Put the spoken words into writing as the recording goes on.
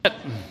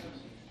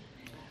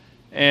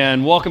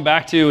and welcome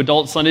back to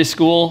Adult Sunday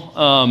School.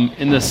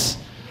 In this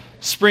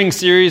spring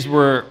series,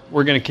 we're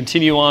going to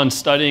continue on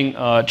studying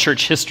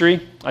church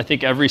history, I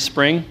think every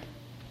spring.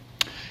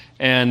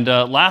 And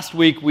last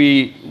week,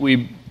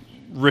 we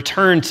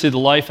returned to the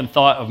life and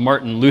thought of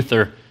Martin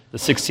Luther, the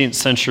 16th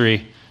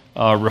century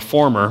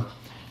reformer,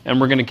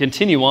 and we're going to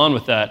continue on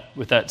with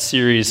that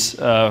series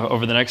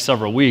over the next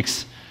several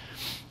weeks.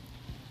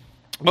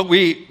 But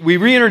we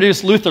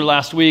reintroduced Luther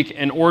last week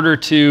in order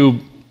to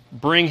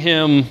bring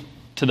him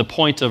to the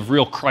point of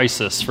real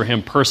crisis for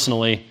him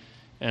personally,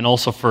 and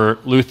also for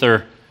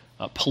Luther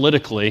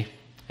politically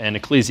and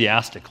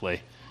ecclesiastically.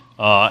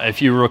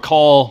 If you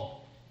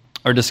recall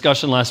our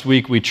discussion last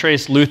week, we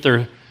traced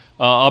Luther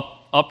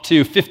up to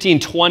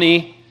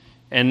 1520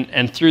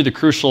 and through the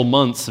crucial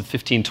months of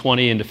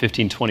 1520 into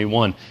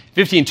 1521.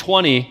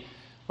 1520,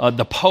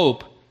 the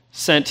Pope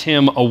sent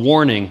him a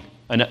warning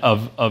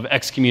of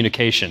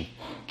excommunication,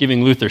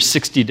 giving Luther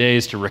 60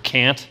 days to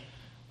recant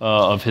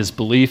of his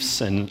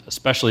beliefs and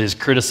especially his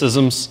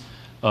criticisms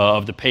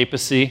of the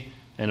papacy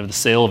and of the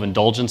sale of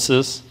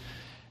indulgences.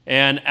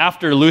 And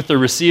after Luther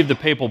received the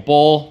papal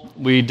bull,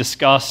 we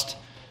discussed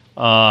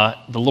the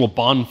little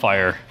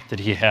bonfire that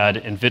he had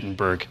in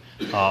Wittenberg,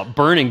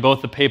 burning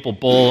both the papal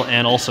bull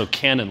and also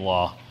canon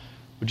law,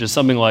 which is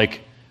something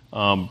like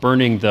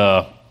burning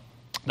the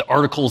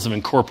articles of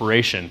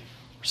incorporation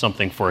or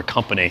something for a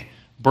company,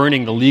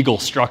 burning the legal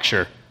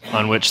structure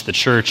on which the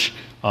church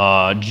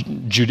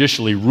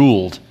judicially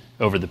ruled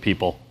over the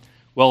people.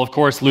 Well, of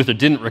course, Luther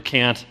didn't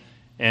recant,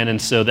 and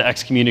so the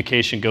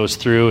excommunication goes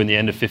through in the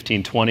end of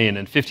 1520, and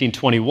in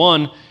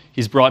 1521,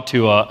 he's brought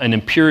to an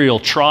imperial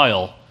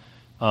trial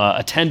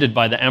attended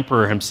by the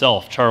emperor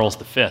himself, Charles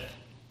V.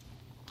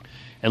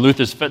 And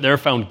Luther's there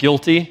found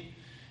guilty,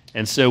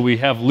 and so we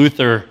have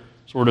Luther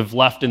sort of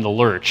left in the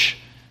lurch.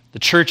 The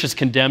church has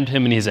condemned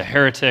him, and he's a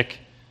heretic.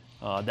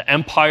 The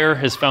empire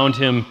has found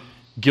him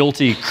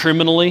guilty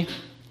criminally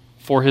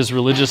for his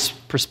religious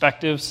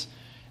perspectives.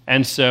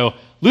 And so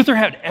Luther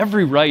had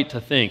every right to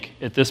think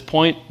at this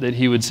point that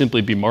he would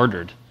simply be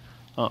martyred.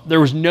 There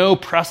was no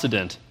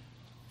precedent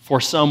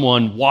for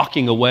someone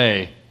walking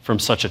away from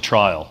such a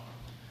trial.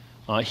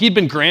 He'd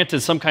been granted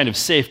some kind of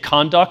safe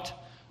conduct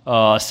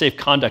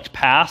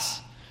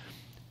pass.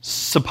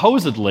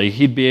 Supposedly,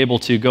 he'd be able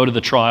to go to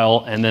the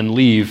trial and then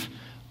leave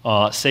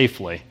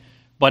safely.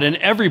 But in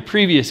every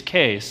previous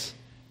case,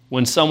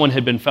 when someone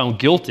had been found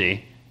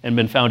guilty and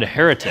been found a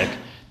heretic,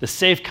 the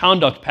safe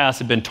conduct pass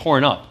had been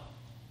torn up.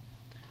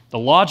 The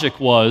logic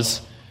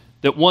was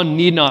that one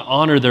need not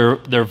honor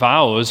their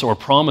vows or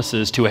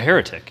promises to a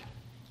heretic.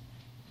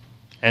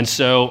 And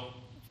so,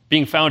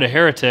 being found a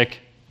heretic,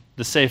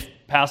 the safe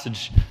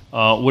passage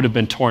would have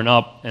been torn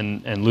up,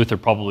 and Luther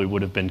probably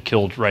would have been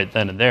killed right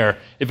then and there,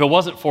 if it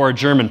wasn't for a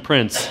German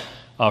prince,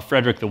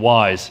 Frederick the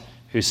Wise,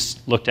 who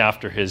looked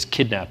after his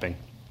kidnapping.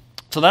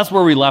 So that's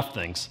where we left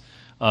things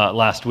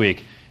last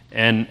week.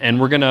 And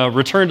we're going to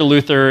return to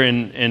Luther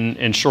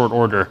in short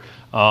order.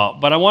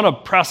 But I want to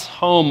press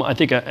home, I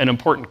think, an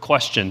important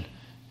question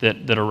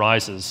that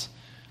arises,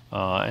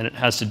 and it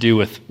has to do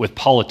with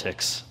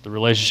politics, the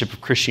relationship of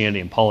Christianity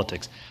and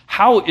politics.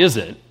 How is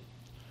it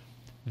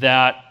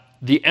that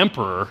the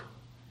emperor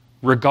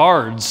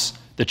regards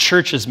the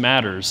church's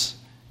matters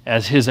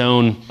as his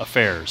own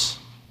affairs?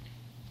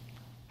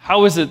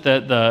 How is it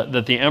that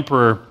the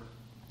emperor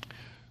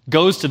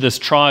goes to this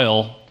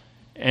trial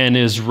and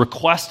is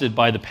requested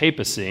by the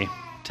papacy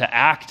to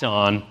act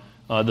on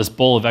this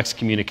bull of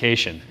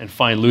excommunication and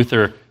find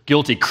Luther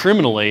guilty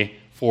criminally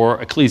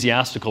for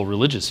ecclesiastical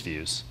religious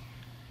views?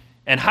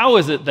 And how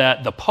is it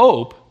that the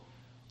Pope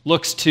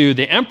looks to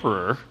the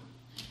emperor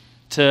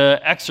to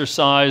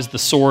exercise the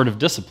sword of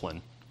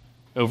discipline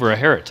over a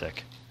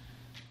heretic?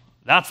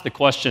 That's the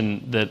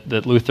question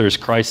that Luther's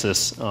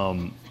crisis,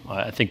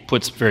 I think,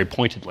 puts very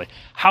pointedly.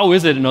 How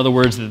is it, in other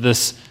words, that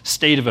this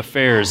state of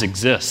affairs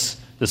exists,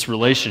 this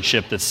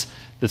relationship that's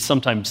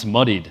sometimes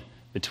muddied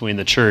between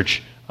the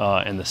church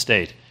and the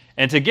state?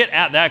 And to get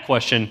at that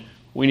question,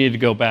 we need to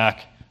go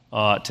back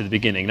to the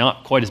beginning.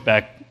 Not quite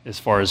as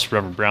far as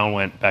Reverend Brown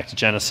went, back to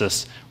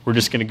Genesis. We're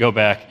just going to go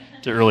back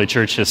to early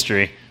church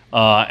history.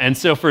 And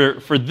so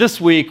for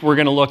this week, we're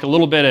going to look a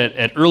little bit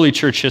at early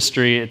church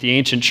history, at the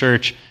ancient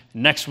church.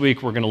 Next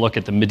week, we're going to look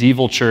at the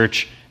medieval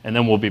church, and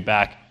then we'll be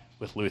back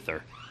with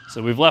Luther.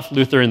 So we've left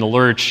Luther in the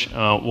lurch.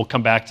 We'll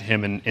come back to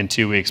him in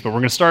 2 weeks. But we're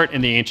going to start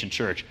in the ancient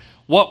church.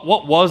 What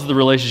was the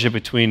relationship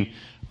between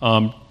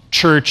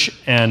church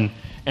and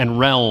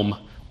realm,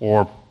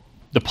 or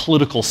the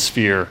political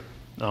sphere,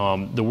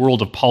 the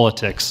world of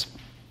politics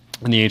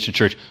in the ancient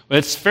church? Well,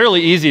 it's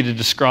fairly easy to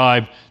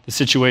describe the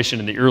situation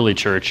in the early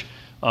church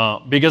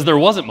because there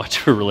wasn't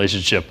much of a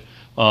relationship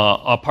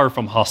apart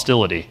from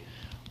hostility,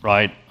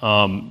 right?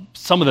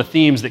 Some of the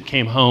themes that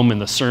came home in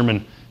the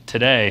sermon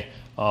today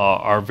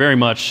are very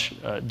much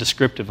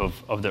descriptive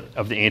of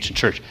the ancient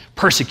church.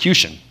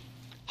 Persecution,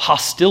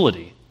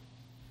 hostility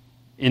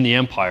in the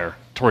empire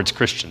towards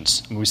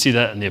Christians. And we see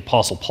that in the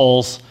Apostle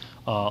Paul's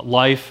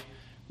life.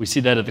 We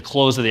see that at the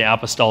close of the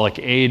apostolic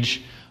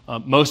age.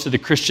 Most of the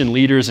Christian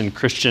leaders and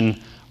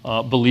Christian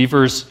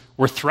believers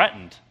were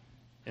threatened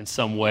in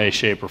some way,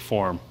 shape, or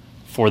form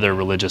for their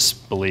religious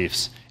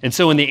beliefs. And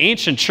so in the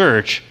ancient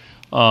church,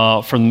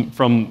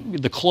 from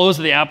the close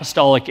of the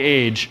apostolic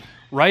age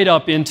right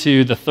up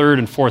into the 3rd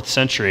and 4th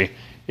century,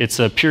 it's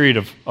a period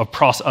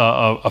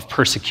of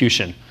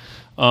persecution.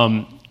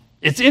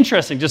 It's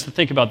interesting just to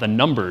think about the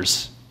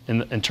numbers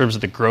in terms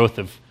of the growth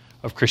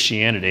of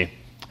Christianity,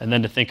 and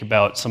then to think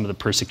about some of the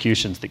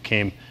persecutions that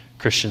came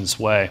Christians'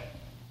 way.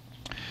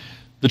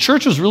 The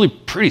church was really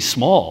pretty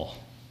small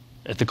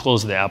at the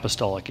close of the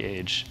apostolic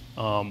age.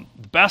 The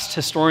best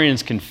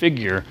historians can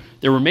figure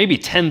there were maybe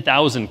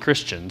 10,000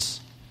 Christians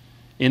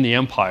in the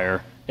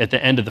empire at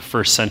the end of the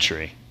 1st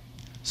century.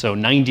 So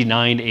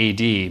 99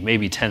 AD,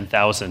 maybe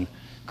 10,000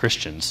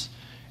 Christians.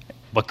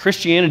 But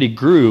Christianity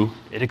grew,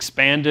 it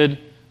expanded,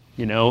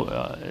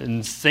 in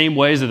the same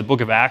ways that the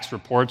book of Acts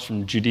reports,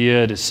 from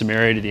Judea to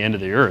Samaria to the end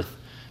of the earth.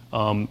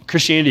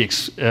 Christianity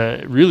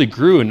really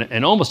grew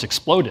and almost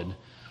exploded,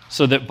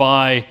 so that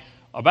by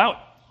about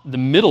the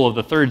middle of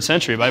the 3rd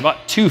century, by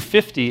about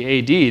 250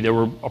 AD, there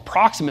were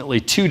approximately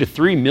 2 to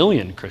 3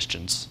 million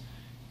Christians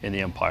in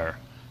the empire.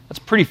 That's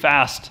pretty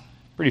fast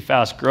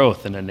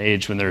growth in an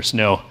age when there's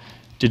no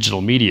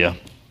digital media.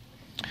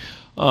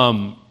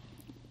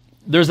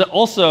 There's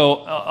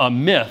also a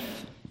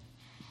myth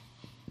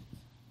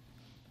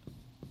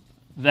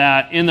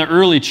that in the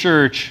early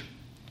church,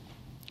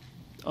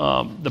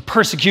 the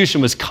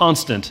persecution was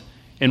constant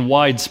and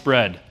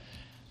widespread.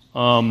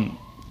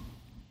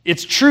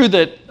 It's true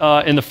that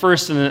in the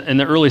 1st and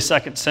the early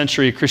 2nd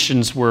century,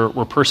 Christians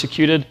were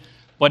persecuted,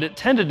 but it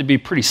tended to be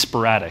pretty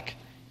sporadic.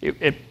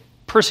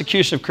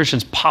 Persecution of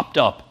Christians popped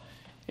up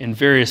in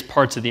various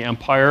parts of the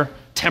empire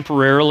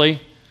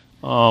temporarily,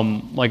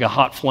 like a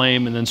hot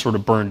flame, and then sort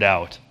of burned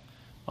out.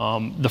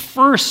 The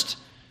first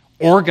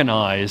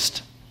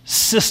organized,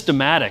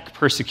 systematic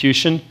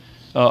persecution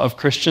of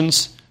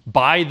Christians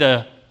by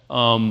the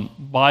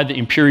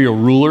imperial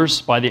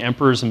rulers, by the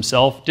emperors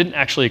himself, didn't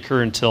actually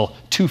occur until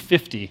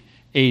 250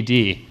 AD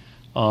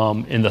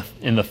in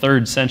the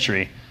 3rd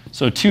century.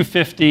 So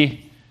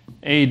 250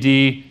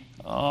 AD,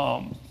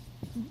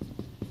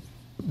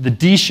 the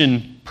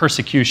Decian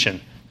persecution.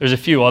 There's a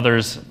few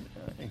others,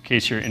 in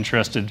case you're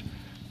interested.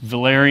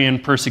 Valerian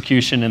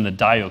persecution and the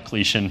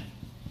Diocletian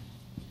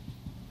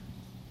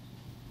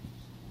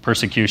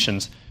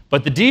persecutions.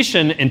 But the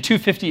Decian in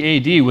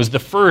 250 AD was the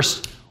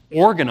first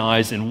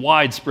organized and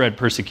widespread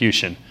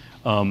persecution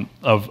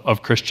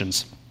of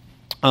Christians.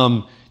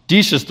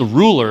 Decius, the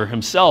ruler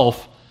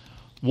himself,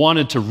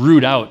 wanted to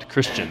root out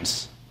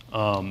Christians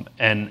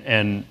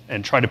and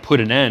try to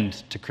put an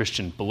end to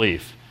Christian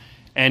belief.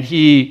 And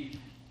he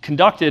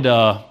conducted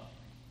how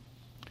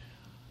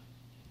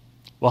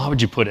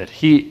would you put it?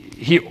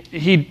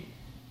 He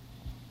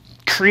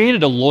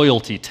created a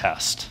loyalty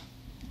test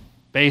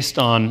based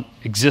on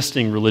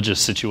existing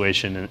religious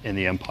situation in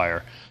the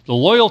empire. The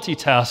loyalty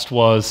test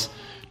was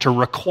to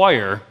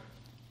require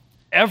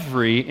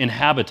every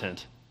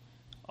inhabitant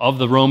of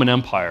the Roman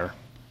Empire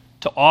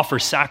to offer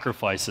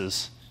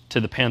sacrifices to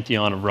the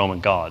pantheon of Roman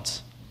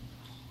gods,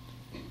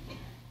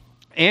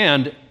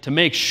 and to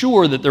make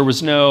sure that there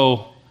was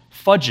no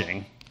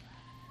fudging.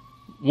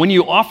 When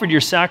you offered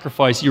your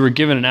sacrifice, you were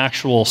given an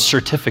actual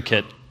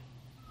certificate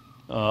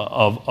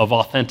of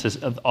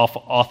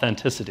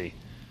authenticity,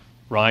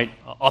 right?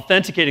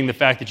 Authenticating the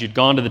fact that you'd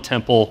gone to the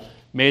temple,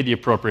 made the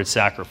appropriate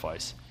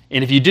sacrifice.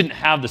 And if you didn't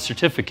have the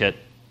certificate,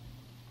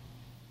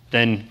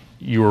 then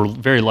you were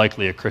very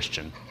likely a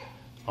Christian.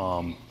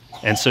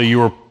 And so you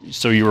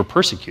were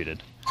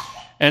persecuted.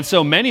 And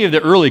so many of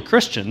the early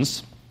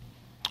Christians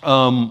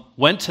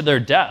went to their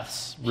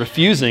deaths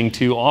refusing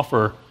to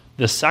offer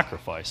this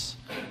sacrifice.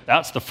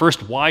 That's the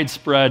first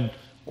widespread,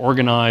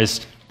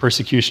 organized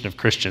persecution of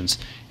Christians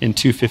in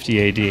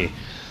 250 AD.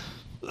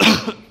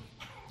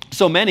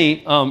 So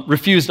many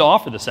refused to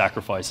offer the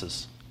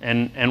sacrifices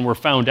and were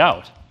found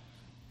out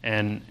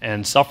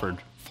and suffered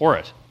for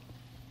it.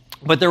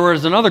 But there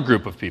was another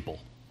group of people.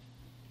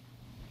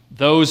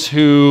 Those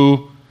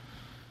who,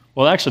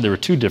 well, actually there were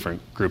two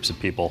different groups of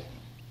people.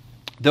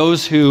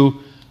 Those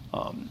who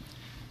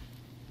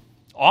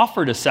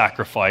offered a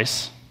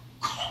sacrifice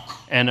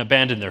and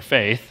abandoned their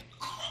faith.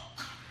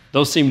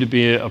 Those seem to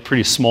be a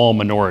pretty small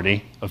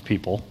minority of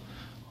people.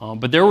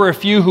 But there were a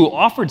few who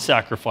offered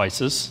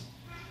sacrifices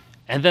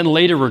and then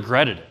later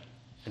regretted it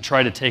and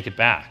tried to take it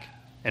back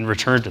and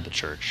return to the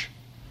church.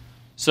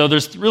 So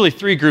there's really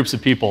three groups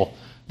of people.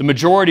 The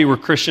majority were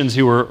Christians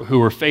who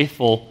were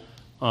faithful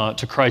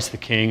to Christ the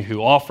King,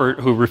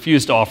 who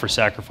refused to offer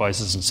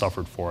sacrifices and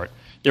suffered for it.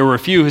 There were a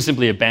few who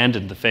simply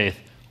abandoned the faith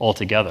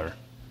altogether.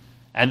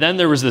 And then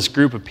there was this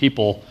group of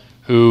people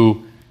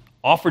who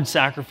offered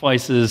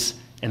sacrifices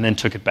and then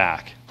took it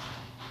back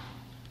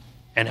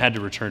and had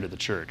to return to the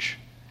church.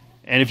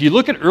 And if you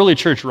look at early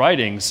church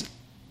writings,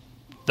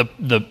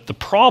 the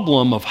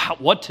problem of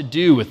what to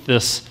do with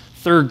this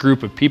third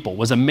group of people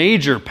was a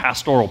major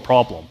pastoral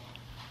problem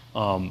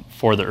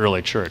for the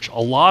early church. A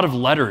lot of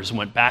letters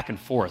went back and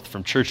forth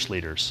from church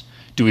leaders.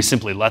 Do we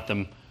simply let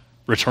them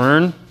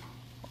return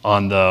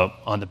on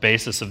the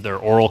basis of their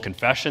oral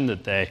confession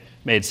that they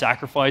made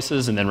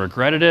sacrifices and then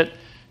regretted it?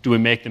 Do we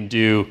make them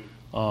do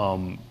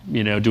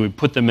we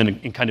put them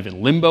in kind of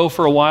in limbo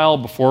for a while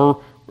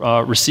before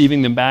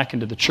receiving them back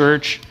into the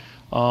church?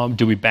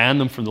 Do we ban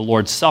them from the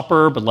Lord's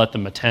Supper but let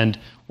them attend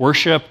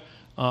worship?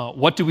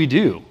 What do we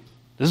do?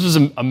 This was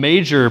a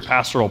major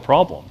pastoral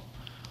problem.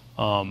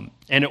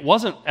 And it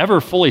wasn't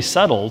ever fully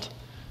settled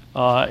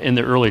in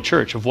the early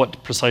church of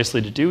what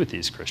precisely to do with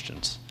these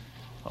Christians.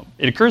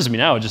 It occurs to me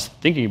now, just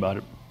thinking about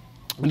it,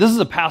 this is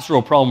a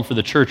pastoral problem for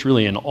the church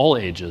really in all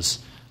ages,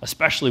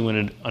 especially when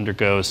it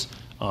undergoes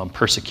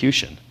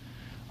persecution.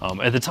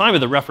 At the time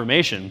of the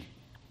Reformation,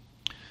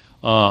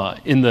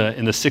 in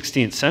the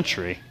 16th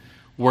century,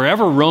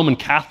 wherever Roman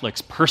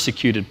Catholics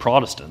persecuted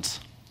Protestants,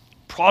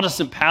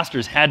 Protestant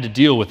pastors had to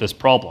deal with this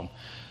problem.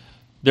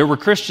 There were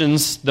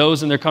Christians,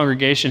 those in their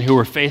congregation who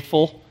were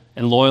faithful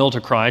and loyal to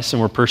Christ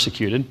and were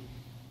persecuted,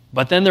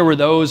 but then there were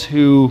those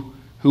who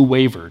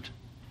wavered,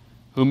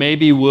 who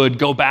maybe would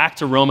go back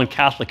to Roman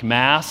Catholic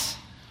Mass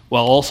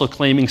while also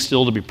claiming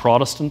still to be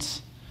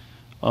Protestants.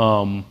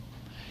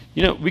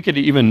 We could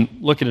even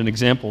look at an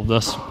example of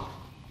this.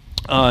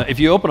 If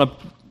you open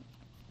up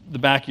the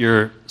back of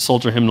your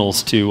Psalter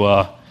hymnals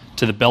to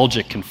the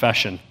Belgic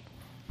Confession,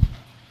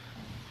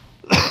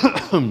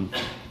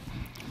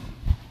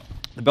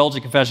 the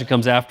Belgic Confession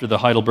comes after the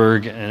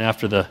Heidelberg and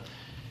after the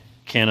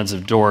Canons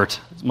of Dort.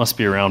 It must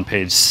be around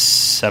page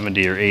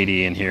 70 or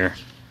 80 in here.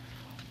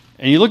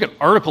 And you look at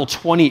Article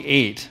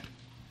 28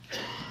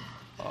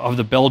 of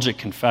the Belgic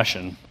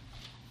Confession,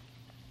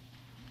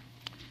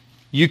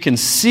 you can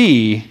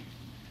see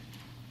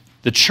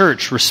the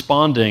church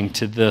responding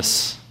to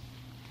this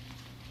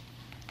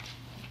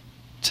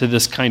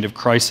kind of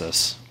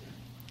crisis.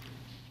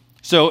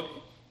 So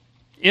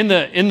in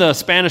the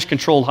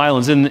Spanish-controlled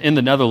highlands, in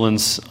the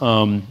Netherlands,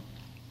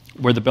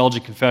 where the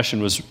Belgic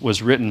Confession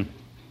was written,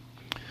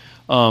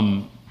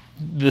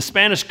 the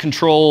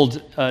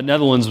Spanish-controlled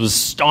Netherlands was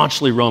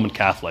staunchly Roman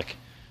Catholic.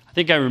 I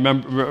think I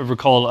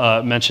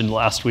recall mentioned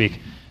last week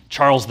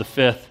Charles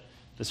V,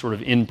 the sort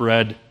of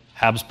inbred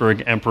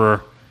Habsburg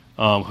emperor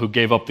who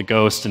gave up the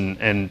ghost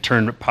and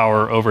turned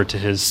power over to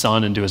his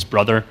son and to his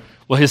brother.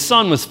 Well, his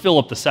son was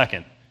Philip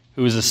II,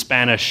 who was a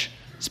Spanish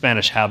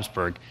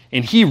Habsburg,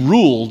 and he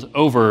ruled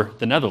over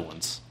the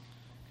Netherlands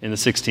in the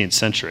 16th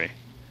century.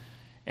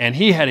 And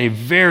he had a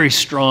very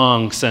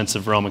strong sense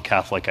of Roman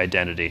Catholic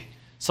identity,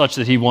 such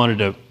that he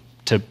wanted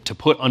to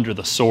put under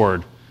the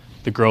sword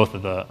the growth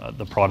of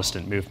the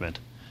Protestant movement.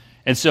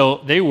 And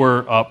so they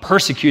were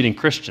persecuting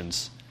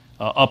Christians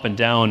up and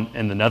down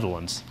in the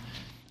Netherlands.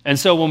 And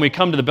so when we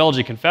come to the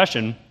Belgic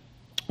Confession,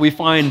 we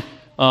find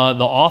the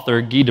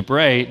author, Guy de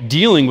Brès,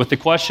 dealing with the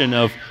question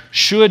of,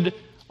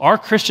 are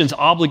Christians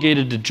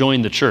obligated to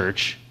join the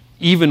church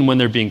even when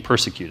they're being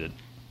persecuted?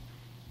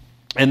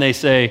 And they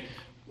say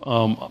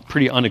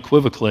pretty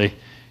unequivocally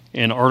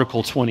in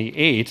Article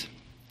 28,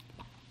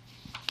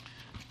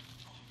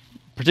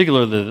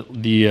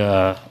 particularly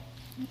I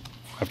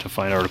have to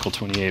find Article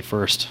 28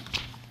 first.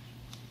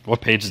 What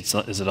page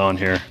is it on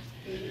here?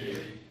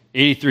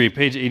 83,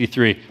 page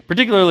 83.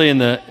 Particularly in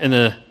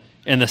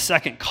the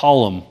second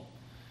column.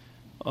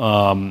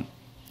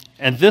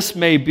 And this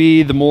may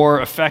be the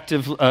more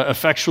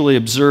effectually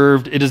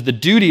observed. It is the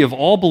duty of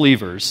all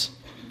believers,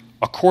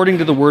 according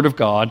to the Word of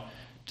God,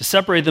 to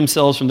separate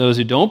themselves from those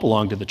who don't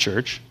belong to the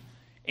church,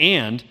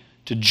 and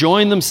to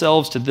join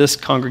themselves to this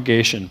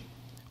congregation,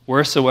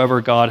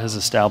 wheresoever God has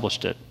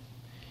established it,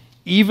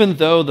 even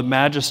though the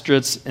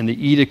magistrates and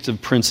the edicts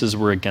of princes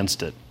were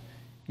against it,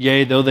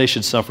 yea, though they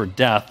should suffer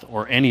death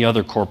or any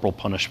other corporal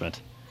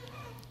punishment.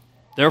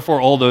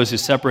 Therefore, all those who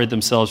separate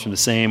themselves from the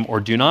same or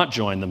do not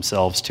join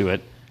themselves to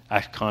it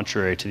act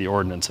contrary to the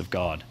ordinance of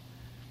God.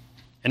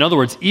 In other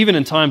words, even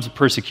in times of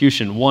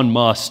persecution, one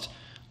must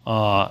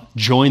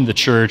join the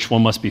church,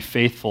 one must be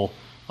faithful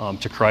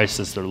to Christ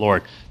as their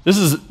Lord. This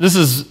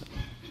is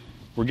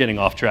we're getting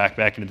off track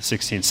back into the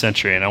 16th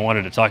century, and I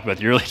wanted to talk about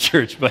the early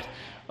church, but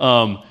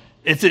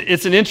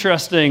it's an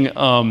interesting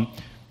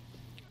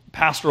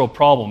pastoral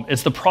problem.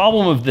 It's the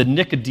problem of the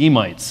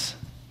Nicodemites.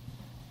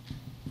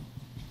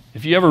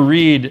 If you ever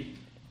read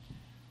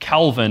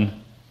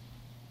Calvin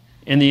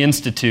in the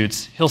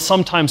Institutes, he'll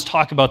sometimes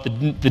talk about the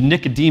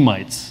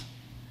Nicodemites.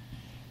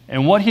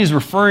 And what he's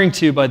referring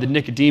to by the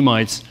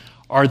Nicodemites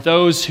are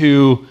those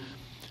who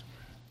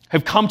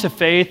have come to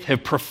faith,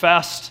 have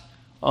professed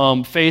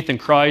faith in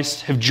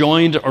Christ, have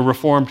joined a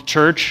Reformed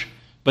church,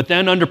 but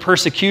then under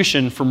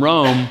persecution from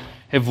Rome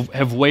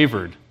have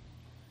wavered,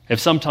 have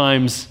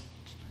sometimes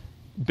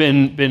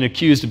been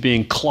accused of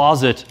being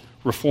closet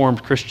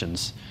Reformed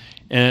Christians.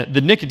 The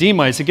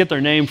Nicodemites, they get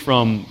their name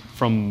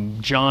from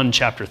John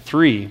chapter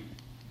 3,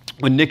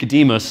 when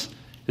Nicodemus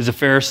is a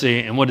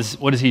Pharisee, and what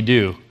does he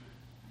do?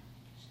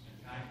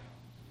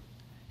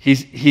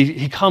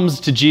 He comes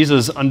to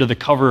Jesus under the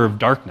cover of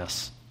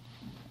darkness,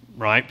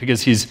 right?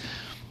 Because he's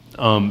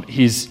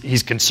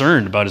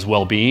concerned about his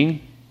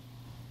well-being.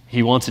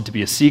 He wants it to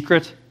be a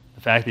secret,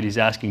 the fact that he's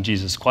asking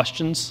Jesus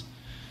questions.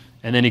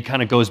 and then he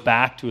kind of goes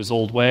back to his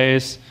old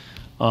ways.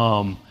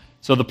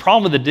 So the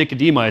problem of the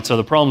Nicodemuites are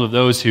the problem of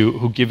those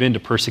who give in to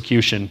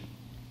persecution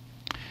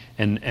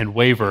and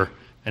waver.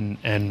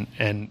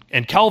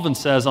 And Calvin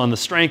says, on the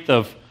strength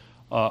of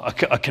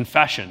a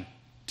confession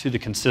to the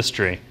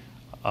consistory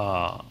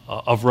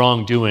of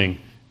wrongdoing,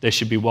 they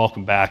should be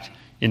welcomed back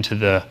into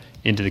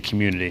the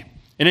community.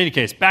 In any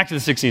case, back to the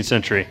 16th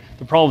century,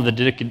 the problem of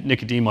the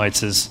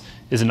Nicodemuites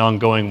is an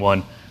ongoing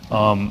one,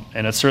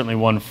 and it's certainly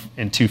one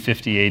in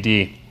 250 AD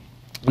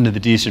into the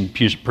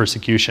Decian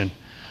persecution.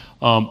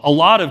 A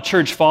lot of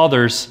church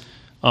fathers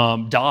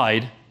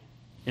died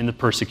in the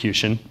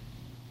persecution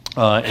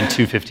in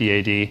 250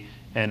 AD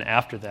and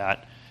after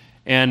that.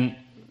 And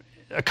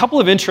a couple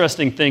of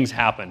interesting things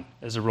happen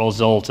as a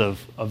result of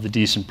the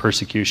Decian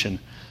persecution.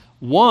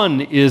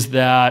 One is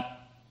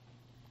that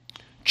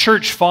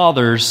church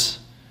fathers,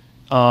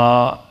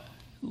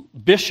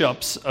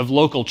 bishops of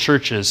local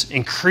churches,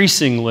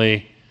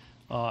 increasingly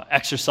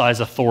exercise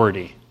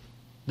authority.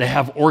 They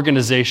have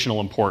organizational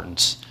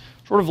importance.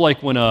 Sort of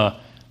like when a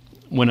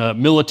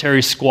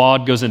military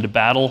squad goes into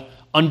battle,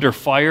 under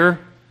fire,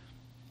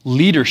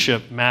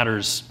 leadership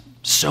matters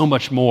so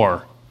much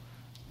more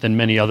than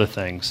many other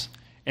things.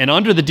 And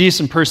under the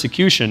Decian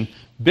persecution,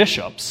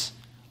 bishops,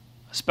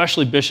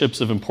 especially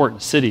bishops of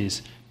important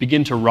cities,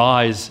 begin to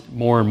rise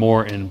more and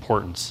more in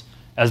importance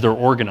as they're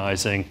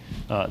organizing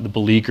the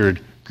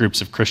beleaguered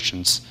groups of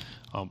Christians.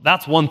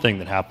 That's one thing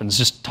that happens.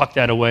 Just tuck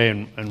that away,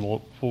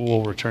 and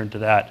we'll return to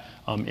that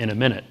in a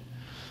minute.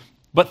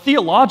 But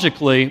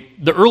theologically,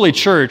 the early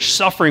church,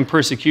 suffering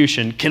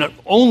persecution, can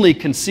only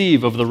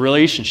conceive of the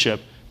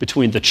relationship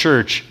between the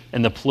church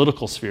and the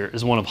political sphere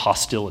as one of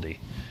hostility.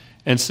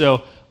 And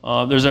so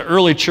there's an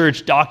early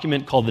church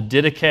document called the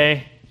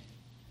Didache.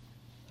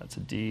 That's a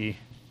D.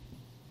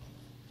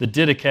 The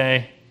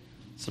Didache.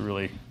 It's a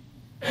really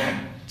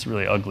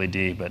ugly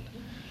D, but it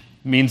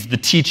means the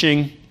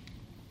teaching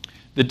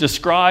that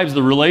describes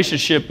the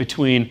relationship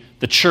between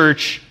the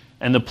church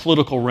and the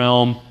political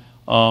realm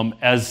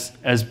as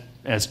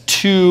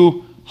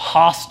two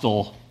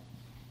hostile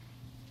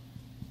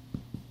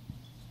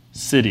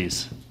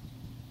cities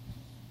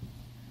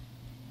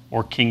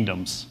or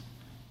kingdoms.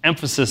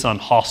 Emphasis on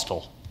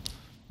hostile.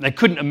 They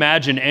couldn't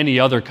imagine any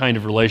other kind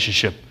of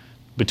relationship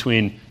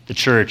between the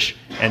church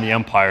and the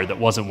empire that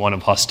wasn't one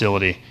of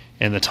hostility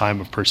in the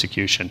time of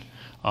persecution.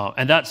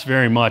 And that's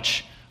very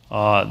much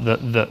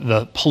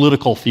the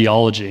political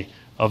theology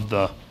of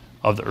the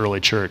early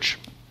church.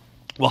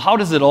 Well, how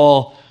does it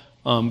all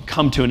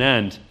come to an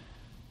end?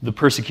 The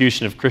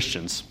persecution of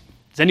Christians.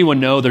 Does anyone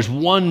know there's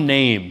one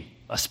name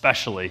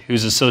especially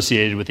who's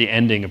associated with the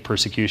ending of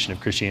persecution of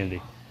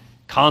Christianity?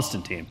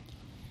 Constantine.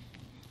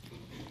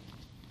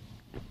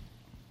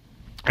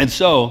 And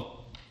so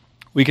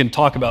we can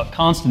talk about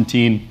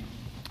Constantine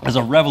as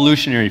a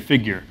revolutionary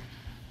figure.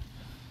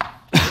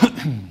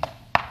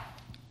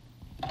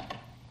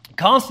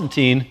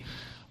 Constantine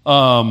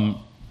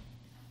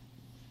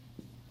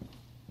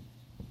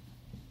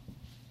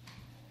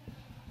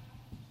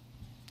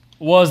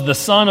was the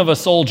son of a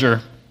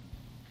soldier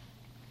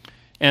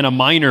and a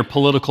minor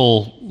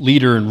political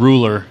leader and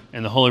ruler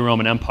in the Holy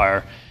Roman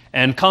Empire.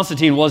 And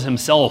Constantine was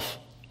himself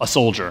a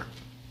soldier,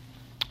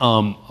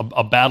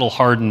 a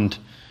battle-hardened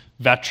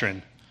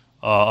veteran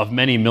of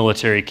many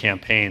military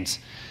campaigns.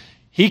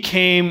 He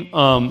came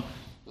to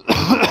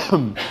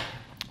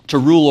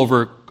rule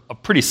over a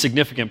pretty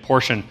significant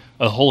portion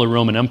of the Holy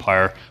Roman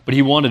Empire, but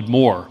he wanted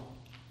more.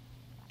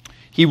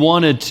 He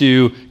wanted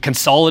to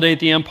consolidate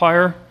the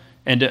empire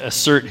and to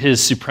assert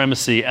his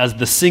supremacy as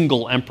the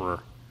single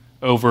emperor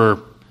over,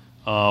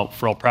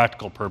 for all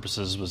practical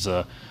purposes, was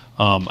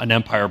an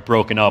empire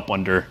broken up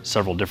under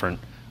several different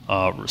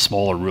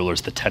smaller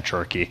rulers, the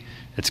Tetrarchy,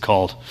 it's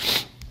called.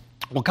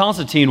 Well,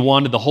 Constantine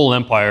wanted the whole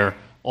empire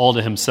all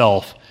to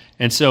himself,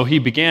 and so he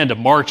began to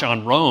march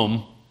on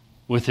Rome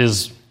with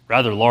his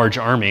rather large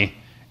army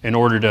in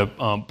order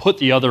to put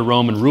the other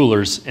Roman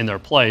rulers in their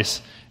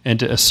place and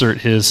to assert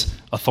his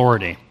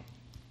authority.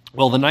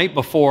 Well, the night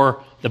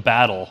before the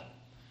battle,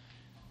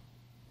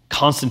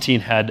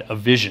 Constantine had a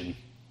vision.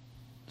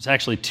 There's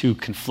actually two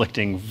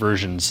conflicting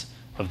versions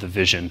of the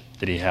vision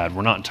that he had.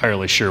 We're not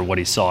entirely sure what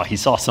he saw. He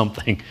saw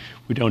something.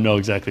 We don't know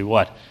exactly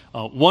what.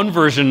 One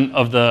version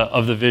of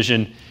the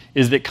vision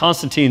is that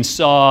Constantine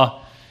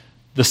saw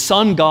the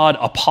sun god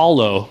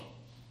Apollo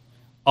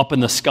up in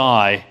the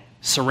sky,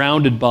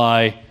 surrounded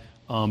by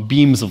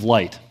beams of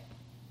light.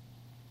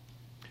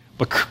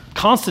 But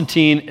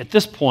Constantine, at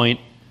this point,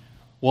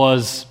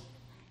 was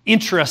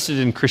interested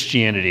in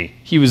Christianity.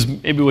 He was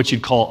maybe what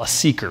you'd call a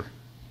seeker.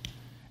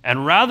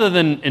 And rather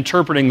than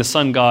interpreting the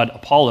sun god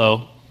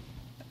Apollo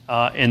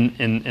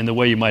in the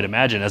way you might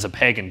imagine as a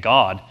pagan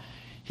god,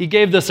 he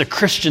gave this a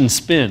Christian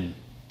spin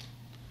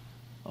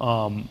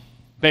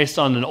based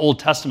on an Old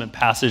Testament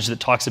passage that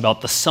talks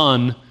about the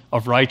Son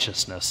of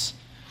Righteousness.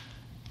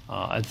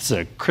 It's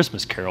a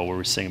Christmas carol where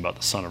we sing about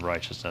the Son of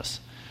Righteousness.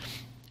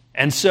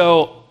 And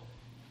so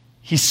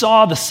he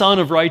saw the Son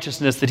of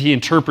Righteousness that he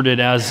interpreted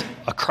as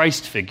a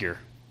Christ figure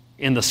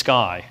in the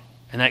sky,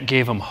 and that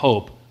gave him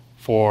hope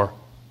for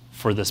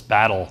this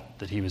battle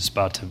that he was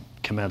about to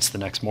commence the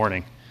next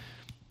morning.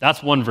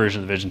 That's one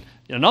version of the vision.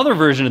 Another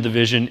version of the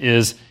vision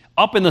is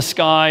up in the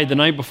sky the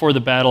night before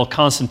the battle,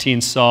 Constantine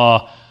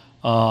saw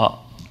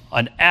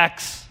an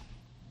X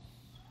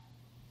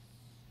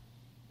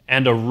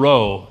and a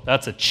rho.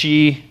 That's a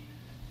chi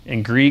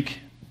in Greek,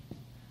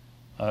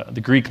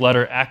 the Greek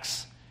letter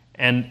X,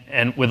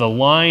 and with a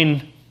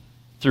line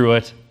through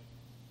it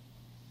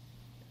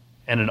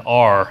and an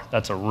R,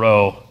 that's a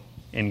rho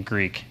in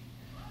Greek.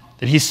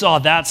 That he saw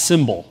that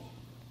symbol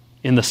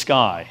in the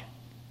sky.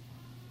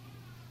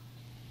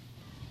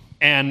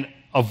 And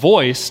a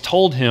voice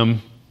told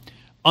him,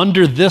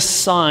 under this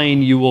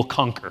sign you will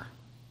conquer.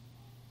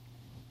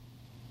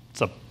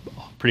 It's a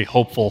pretty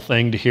hopeful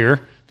thing to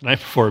hear the night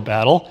before a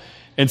battle.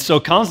 And so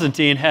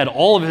Constantine had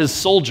all of his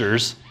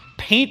soldiers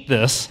paint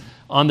this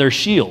on their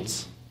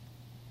shields.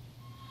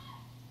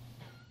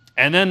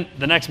 And then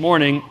the next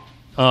morning,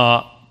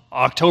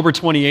 October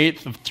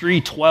 28th of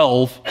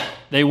 312,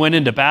 they went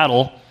into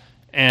battle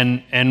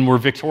and were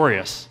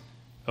victorious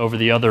over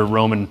the other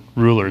Roman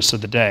rulers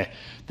of the day.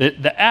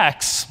 The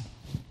X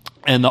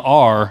and the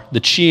R,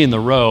 the chi and the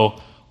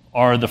rho,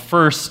 are the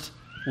first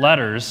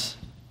letters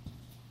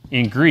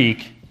in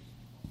Greek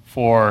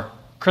for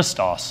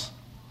Christos,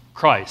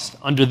 Christ.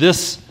 Under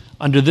this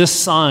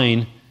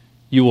sign,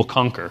 you will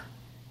conquer.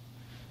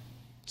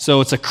 So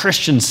it's a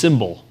Christian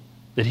symbol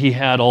that he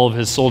had all of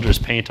his soldiers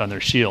paint on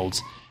their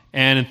shields.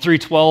 And in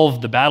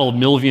 312, the Battle of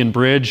Milvian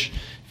Bridge,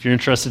 if you're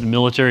interested in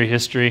military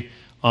history,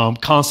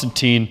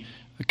 Constantine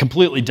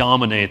completely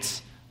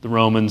dominates the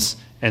Romans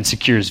and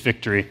secures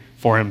victory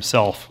for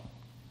himself.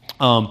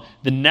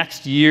 The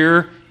next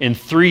year, in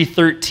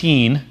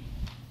 313,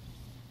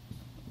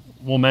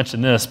 we'll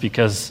mention this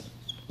because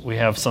we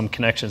have some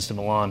connections to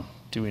Milan,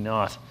 do we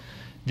not?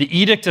 The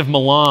Edict of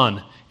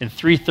Milan in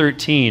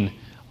 313,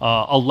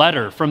 a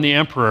letter from the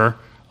emperor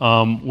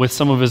with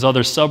some of his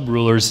other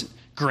sub-rulers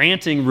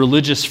granting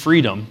religious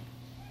freedom,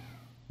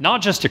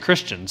 not just to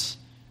Christians,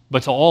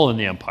 but to all in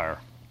the empire.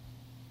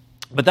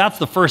 But that's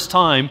the first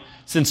time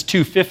since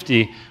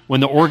 250 when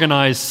the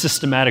organized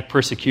systematic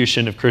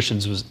persecution of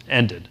Christians was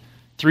ended.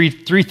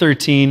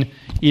 313,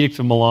 Edict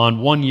of Milan,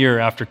 1 year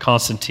after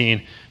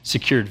Constantine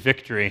secured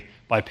victory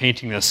by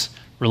painting this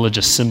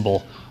religious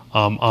symbol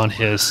on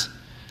his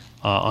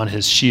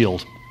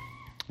shield.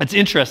 It's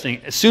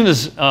interesting. As soon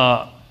as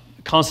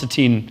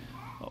Constantine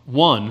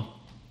won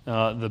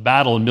the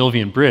battle in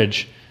Milvian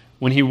Bridge,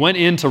 when he went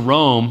into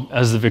Rome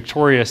as the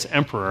victorious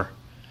emperor,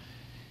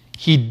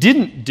 he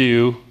didn't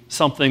do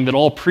something that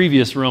all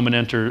previous Roman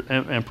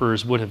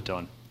emperors would have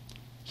done.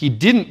 He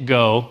didn't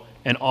go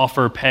and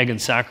offer pagan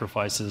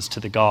sacrifices to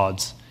the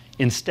gods.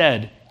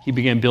 Instead, he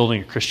began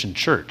building a Christian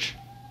church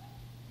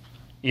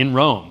in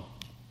Rome.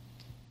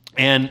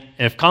 And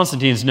if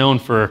Constantine's known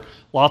for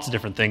lots of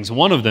different things,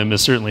 one of them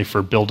is certainly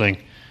for building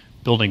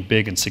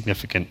big and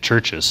significant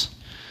churches.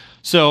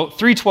 So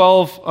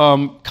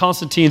 312,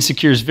 Constantine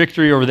secures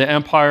victory over the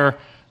empire.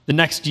 The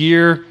next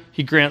year,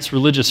 he grants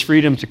religious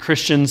freedom to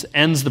Christians,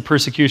 ends the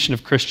persecution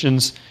of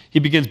Christians. He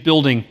begins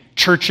building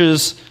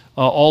churches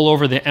all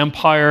over the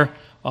empire,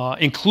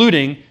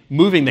 including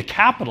moving the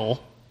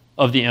capital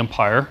of the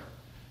empire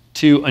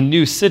to a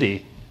new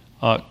city,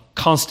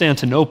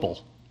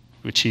 Constantinople,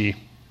 which he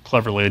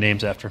cleverly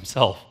names after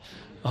himself,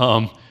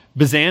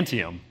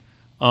 Byzantium.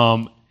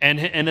 And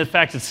in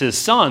fact, it's his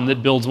son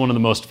that builds one of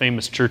the most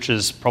famous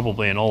churches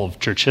probably in all of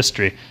church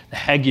history, the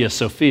Hagia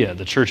Sophia,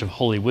 the Church of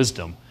Holy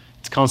Wisdom.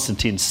 It's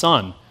Constantine's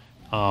son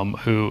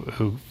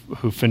who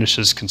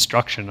finishes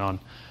construction on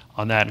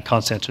that in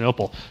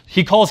Constantinople.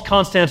 He calls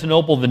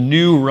Constantinople the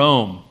New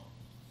Rome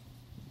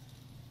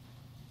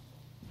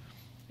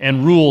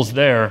and rules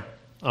there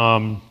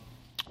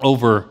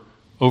over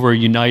a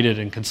united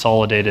and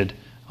consolidated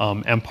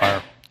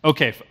empire.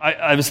 Okay,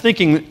 I was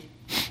thinking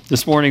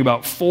this morning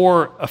about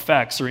 4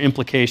 effects or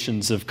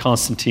implications of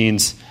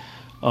Constantine's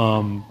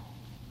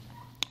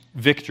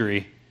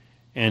victory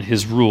and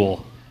his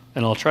rule,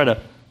 and I'll try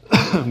to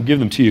give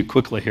them to you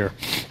quickly here.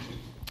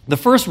 The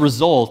first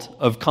result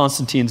of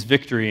Constantine's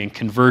victory and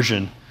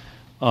conversion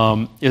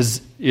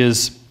is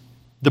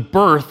the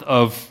birth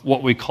of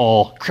what we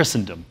call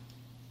Christendom.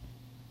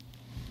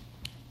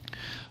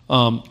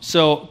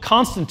 So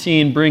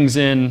Constantine brings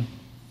in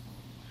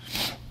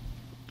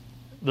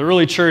the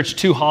early church,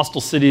 2 hostile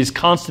cities.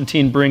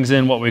 Constantine brings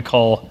in what we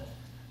call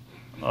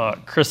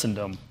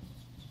Christendom,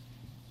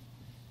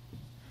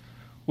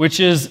 which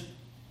is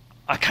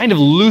a kind of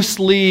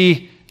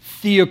loosely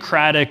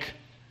theocratic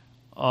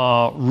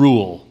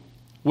rule,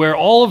 where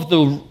all of the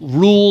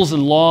rules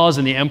and laws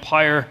in the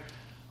empire,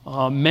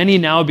 many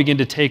now begin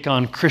to take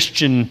on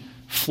Christian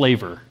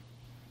flavor,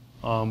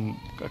 a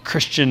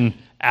Christian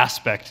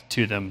aspect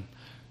to them.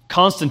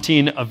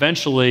 Constantine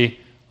eventually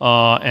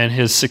and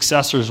his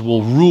successors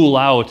will rule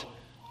out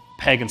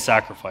pagan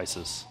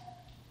sacrifices.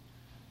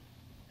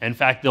 In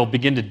fact, they'll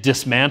begin to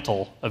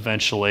dismantle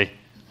eventually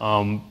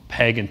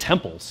pagan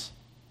temples.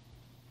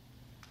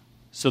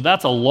 So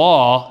that's a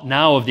law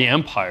now of the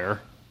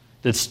empire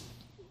that's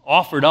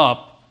offered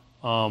up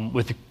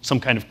with some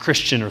kind of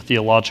Christian or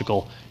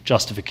theological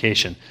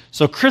justification.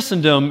 So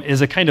Christendom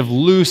is a kind of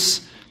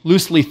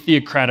loosely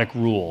theocratic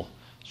rule,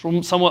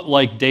 somewhat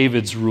like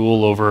David's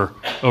rule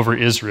over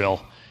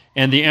Israel.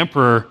 And the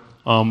emperor,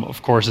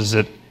 of course, is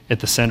at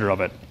the center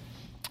of it.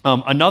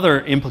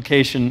 Another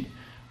implication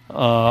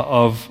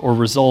or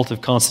result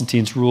of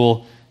Constantine's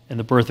rule and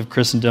the birth of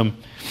Christendom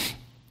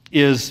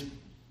is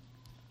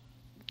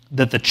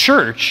that the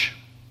church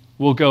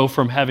will go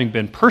from having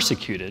been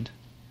persecuted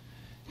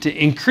to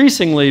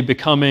increasingly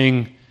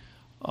becoming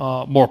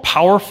more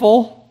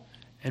powerful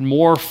and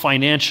more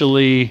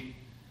financially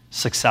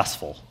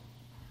successful.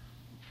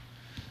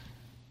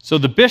 So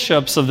the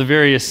bishops of the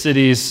various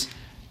cities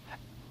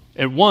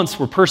at once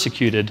were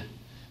persecuted,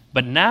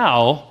 but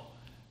now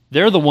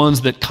they're the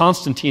ones that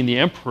Constantine the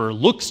emperor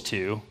looks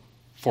to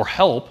for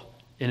help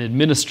in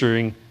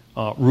administering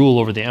rule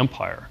over the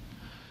empire.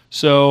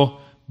 So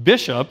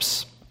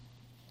bishops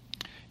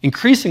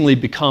increasingly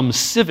become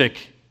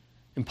civic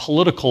and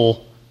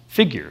political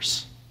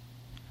figures,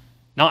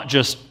 not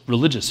just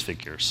religious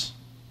figures.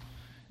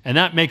 And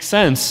that makes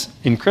sense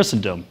in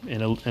Christendom,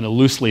 in a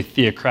loosely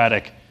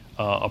theocratic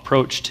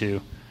approach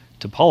to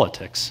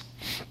politics.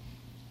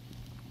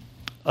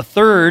 A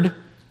third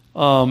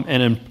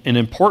and an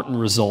important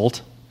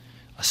result,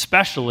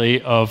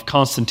 especially of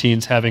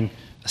Constantine's having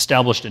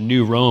established a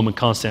new Rome in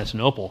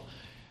Constantinople,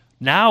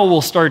 now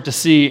we'll start to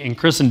see in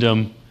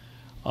Christendom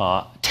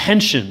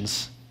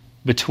tensions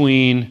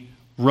between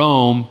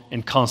Rome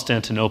and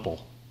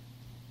Constantinople.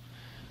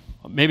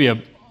 Maybe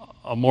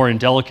a more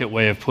indelicate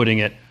way of putting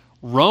it,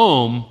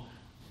 Rome,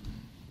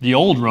 the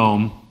old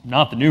Rome,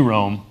 not the new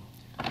Rome,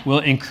 will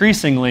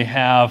increasingly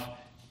have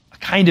a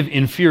kind of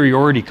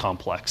inferiority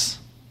complex.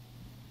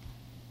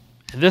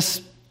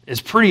 This is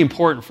pretty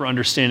important for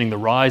understanding the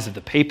rise of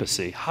the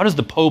papacy. How does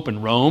the Pope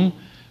in Rome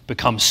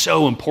become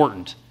so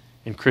important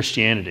in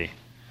Christianity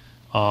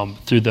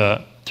through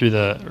the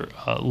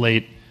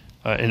late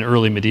and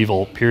early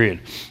medieval period?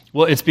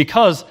 Well, it's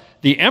because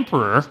the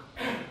emperor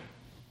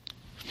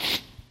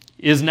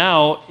is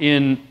now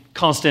in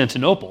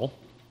Constantinople,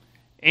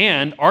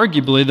 and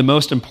arguably the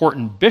most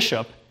important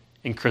bishop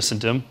in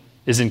Christendom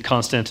is in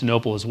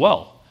Constantinople as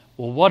well.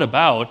 Well, what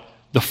about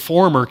the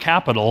former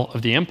capital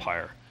of the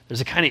empire? There's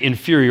a kind of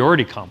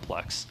inferiority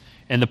complex.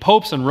 And the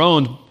popes in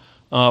Rome,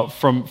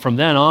 from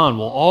then on,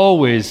 will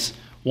always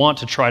want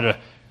to try to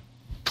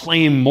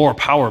claim more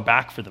power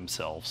back for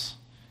themselves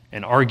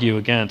and argue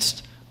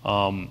against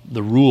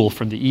the rule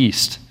from the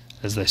East,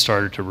 as they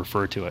started to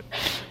refer to it.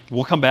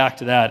 We'll come back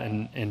to that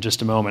in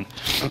just a moment.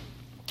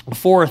 The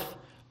fourth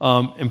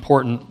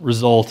important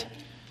result,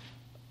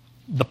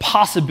 the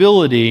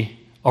possibility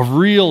of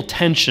real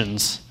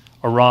tensions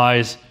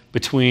arise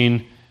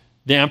between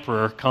the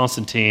emperor,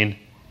 Constantine,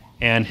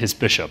 and his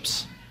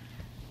bishops.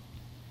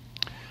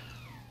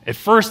 At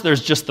first,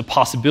 there's just the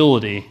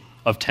possibility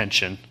of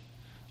tension.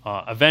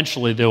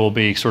 Eventually, there will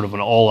be sort of an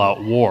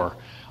all-out war.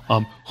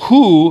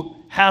 Who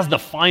has the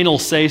final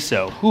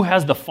say-so? Who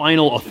has the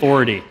final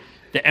authority?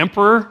 The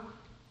emperor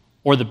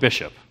or the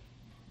bishop?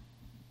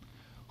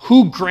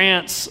 Who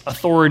grants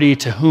authority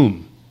to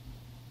whom?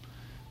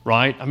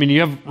 Right? I mean,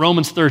 you have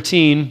Romans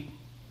 13.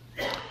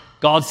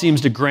 God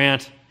seems to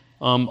grant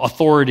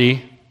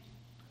authority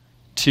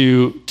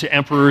to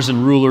emperors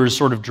and rulers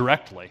sort of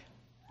directly.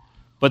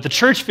 But the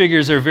church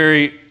figures are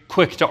very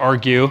quick to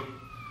argue,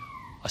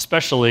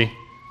 especially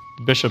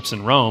the bishops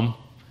in Rome.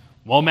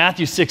 Well,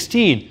 Matthew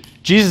 16,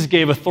 Jesus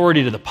gave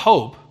authority to the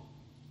Pope.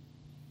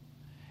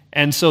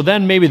 And so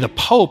then maybe the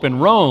Pope in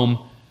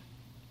Rome,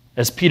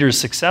 as Peter's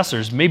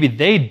successors, maybe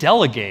they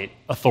delegate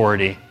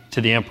authority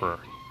to the emperor.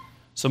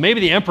 So maybe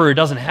the emperor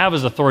doesn't have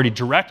his authority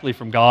directly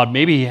from God.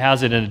 Maybe he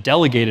has it in a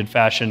delegated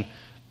fashion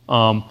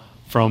from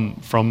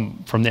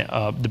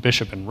the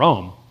bishop in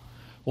Rome.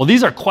 Well,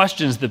 these are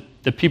questions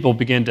that people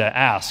begin to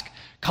ask.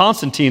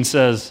 Constantine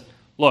says,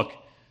 look,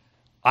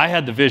 I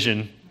had the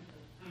vision.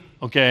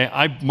 Okay,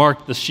 I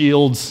marked the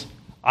shields.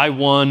 I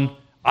won.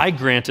 I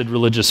granted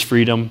religious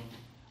freedom.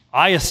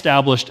 I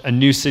established a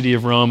new city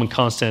of Rome in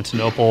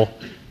Constantinople.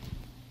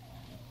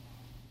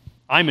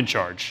 I'm in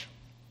charge.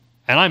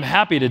 And I'm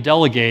happy to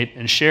delegate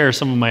and share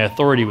some of my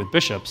authority with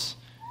bishops,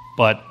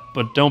 but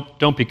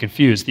don't be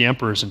confused. The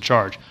emperor's in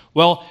charge.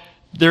 Well,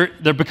 there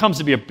becomes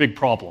to be a big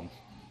problem.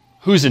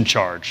 Who's in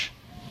charge?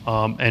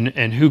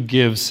 And who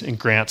gives and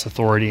grants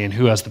authority, and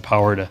who has the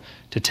power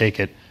to take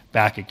it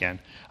back again?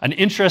 An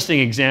interesting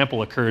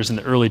example occurs in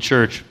the early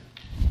church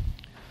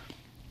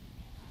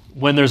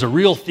when there's a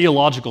real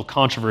theological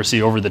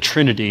controversy over the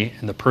Trinity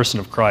and the person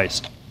of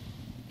Christ.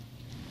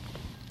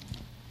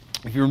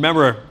 If you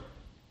remember,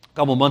 a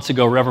couple months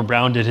ago, Reverend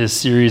Brown did his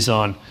series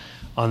on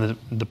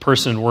the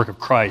person and work of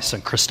Christ,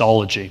 on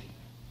Christology.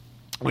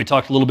 We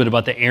talked a little bit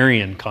about the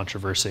Arian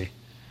controversy.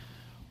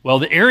 Well,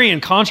 the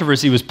Arian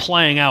controversy was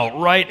playing out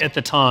right at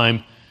the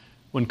time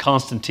when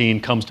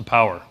Constantine comes to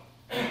power.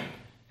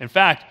 In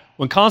fact,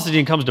 when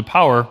Constantine comes to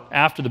power,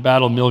 after the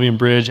Battle of Milvian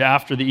Bridge,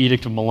 after the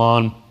Edict of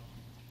Milan,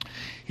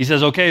 he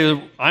says,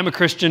 okay, I'm a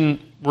Christian,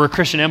 we're a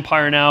Christian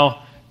empire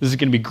now, this is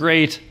going to be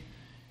great.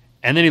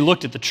 And then he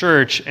looked at the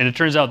church, and it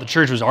turns out the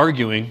church was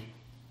arguing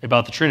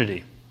about the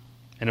Trinity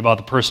and about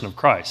the person of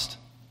Christ,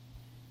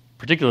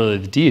 particularly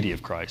the deity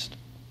of Christ.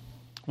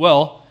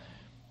 Well,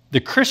 the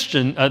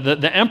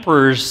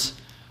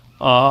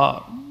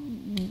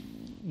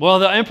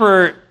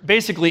emperor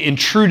basically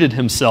intruded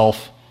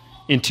himself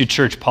into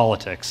church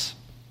politics.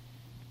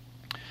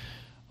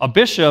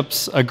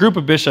 A group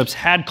of bishops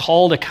had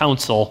called a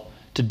council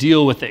to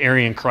deal with the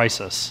Arian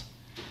crisis.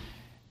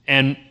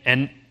 And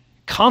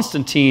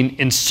Constantine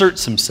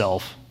inserts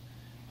himself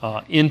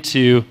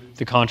into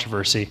the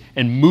controversy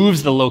and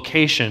moves the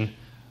location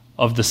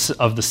of the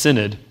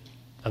synod,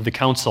 of the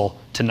council,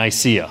 to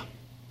Nicaea.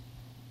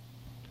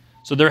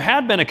 So there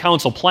had been a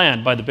council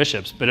planned by the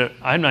bishops, but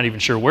I'm not even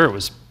sure where it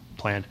was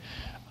planned.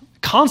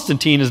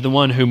 Constantine is the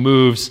one who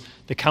moves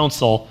the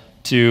council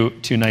to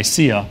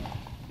Nicaea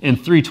in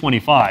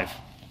 325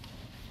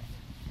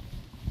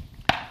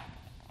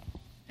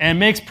 and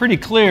makes pretty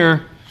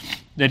clear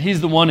that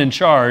he's the one in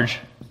charge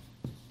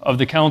of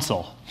the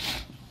council.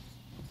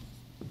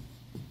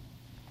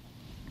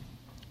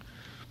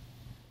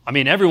 I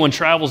mean, everyone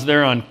travels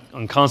there on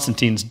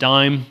Constantine's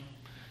dime,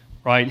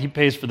 right? He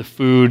pays for the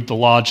food, the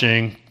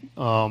lodging,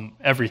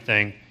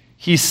 everything.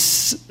 He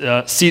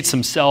seats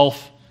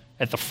himself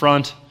at the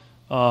front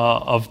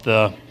of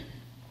the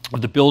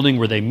building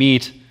where they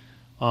meet,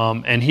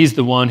 and he's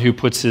the one who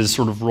puts his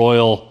sort of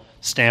royal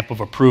stamp of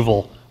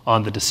approval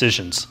on the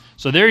decisions.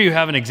 So there you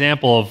have an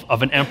example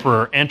of an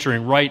emperor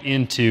entering right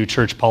into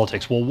church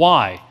politics. Well,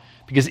 why?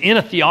 Because in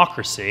a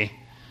theocracy,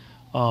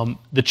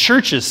 the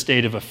church's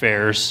state of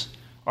affairs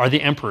are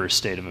the emperor's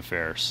state of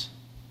affairs.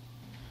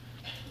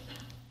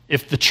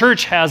 If the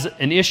church has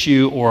an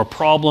issue or a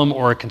problem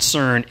or a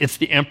concern, it's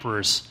the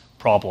emperor's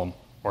problem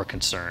or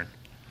concern.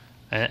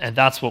 And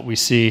that's what we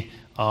see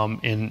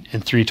in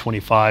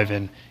 325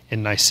 in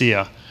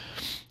Nicaea.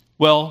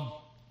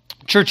 Well,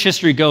 church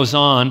history goes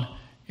on,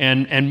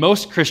 and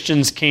most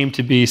Christians came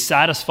to be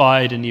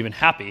satisfied and even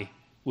happy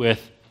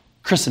with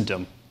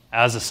Christendom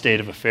as a state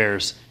of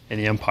affairs in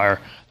the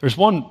empire. There's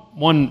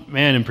one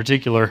man in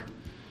particular.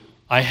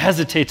 I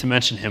hesitate to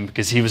mention him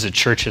because he was a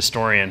church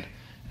historian,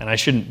 and I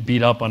shouldn't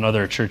beat up on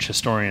other church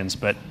historians,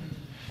 but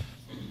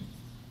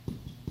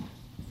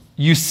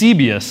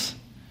Eusebius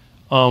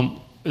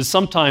is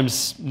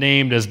sometimes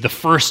named as the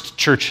first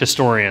church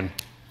historian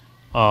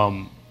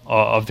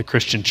of the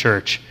Christian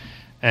church.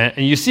 And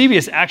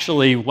Eusebius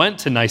actually went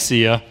to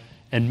Nicaea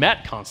and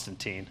met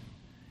Constantine,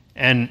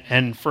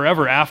 and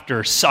forever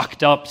after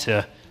sucked up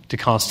to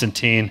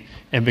Constantine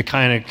and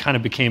kind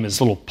of became his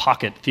little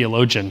pocket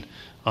theologian,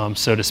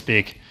 so to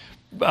speak.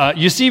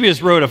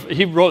 Eusebius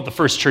wrote the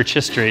first church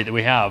history that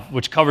we have,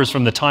 which covers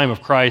from the time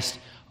of Christ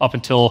up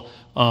until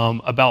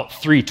about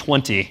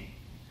 320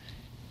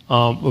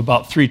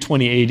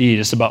 AD,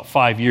 just about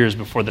 5 years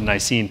before the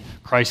Nicene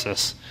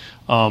crisis.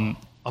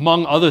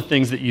 Among other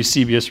things that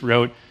Eusebius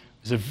wrote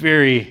was a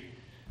very,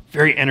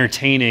 very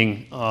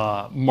entertaining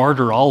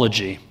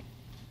martyrology,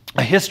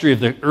 a history of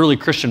the early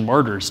Christian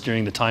martyrs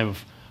during the time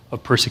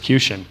of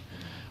persecution.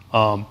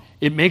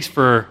 It makes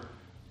for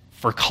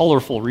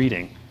colorful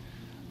reading.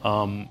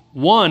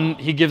 One,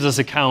 he gives us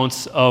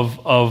accounts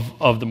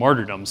of the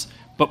martyrdoms,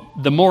 but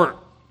the more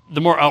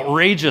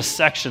outrageous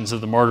sections of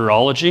the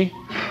martyrology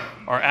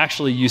are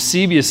actually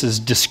Eusebius's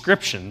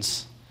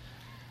descriptions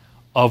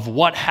of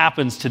what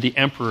happens to the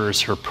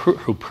emperors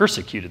who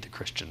persecuted the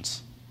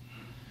Christians.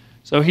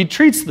 So he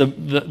treats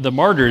the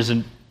martyrs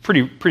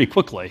pretty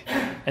quickly,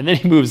 and then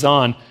he moves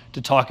on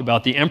to talk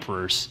about the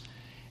emperors.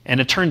 And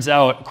it turns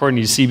out, according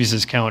to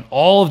Eusebius' account,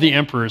 all of the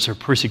emperors who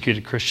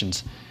persecuted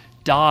Christians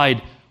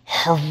died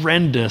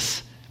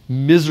horrendous,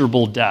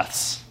 miserable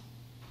deaths.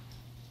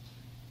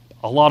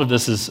 A lot of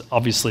this is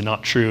obviously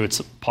not true. It's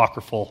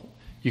apocryphal.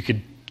 You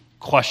could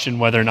question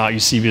whether or not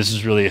Eusebius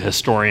is really a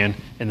historian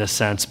in this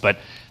sense, but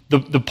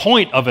the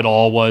point of it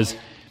all was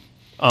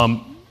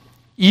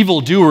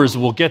evildoers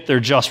will get their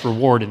just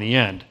reward in the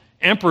end.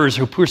 Emperors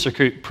who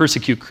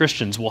persecute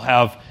Christians will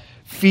have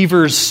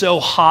fevers so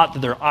hot that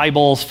their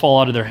eyeballs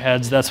fall out of their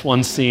heads. That's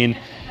one scene.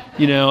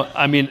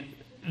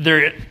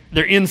 Their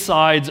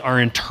insides are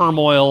in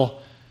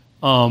turmoil.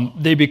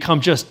 They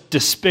become just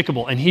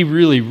despicable, and he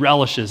really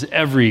relishes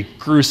every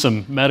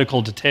gruesome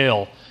medical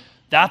detail.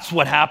 That's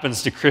what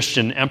happens to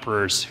Christian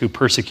emperors who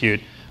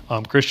persecute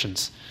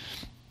Christians,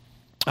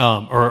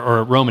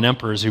 or Roman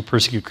emperors who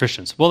persecute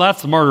Christians. Well,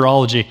 that's the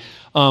martyrology.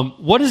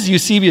 What does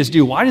Eusebius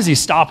do? Why does he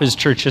stop his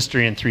church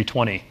history in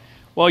 320?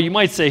 Well, you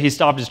might say he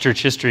stopped his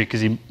church history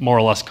because he more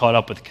or less caught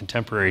up with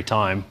contemporary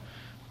time.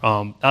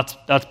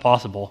 That's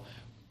possible.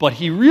 But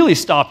he really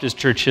stopped his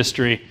church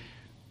history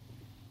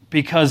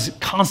because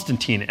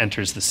Constantine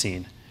enters the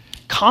scene.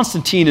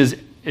 Constantine is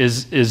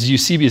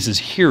Eusebius'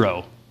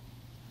 hero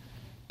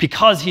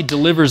because he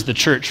delivers the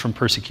church from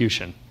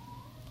persecution.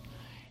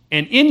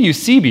 And in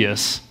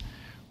Eusebius,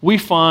 we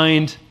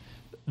find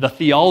the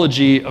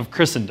theology of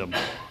Christendom,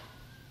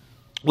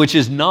 which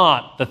is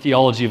not the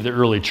theology of the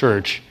early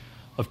church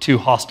of two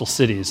hostile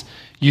cities.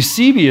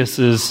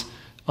 Eusebius'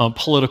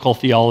 political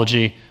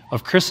theology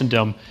of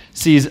Christendom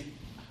sees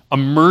a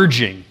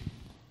merging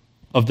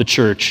of the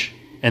church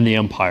and the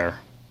empire.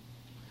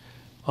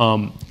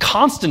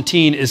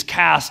 Constantine is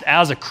cast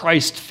as a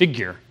Christ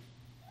figure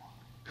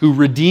who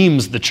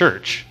redeems the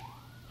church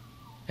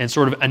and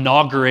sort of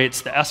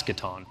inaugurates the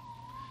eschaton.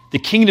 The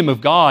kingdom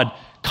of God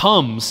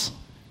comes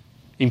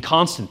in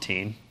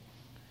Constantine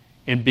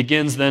and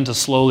begins then to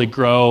slowly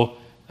grow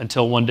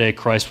until one day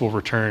Christ will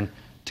return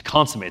to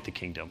consummate the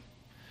kingdom.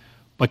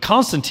 But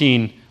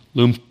Constantine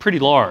looms pretty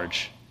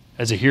large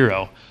as a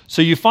hero.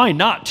 So you find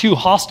not two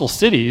hostile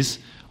cities,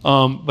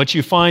 but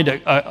you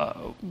find,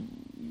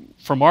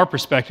 from our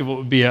perspective, what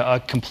would be a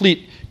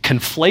complete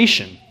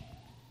conflation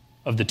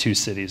of the two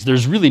cities.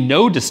 There's really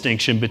no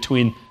distinction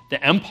between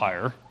the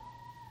empire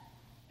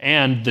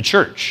and the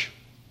church.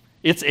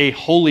 It's a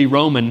Holy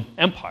Roman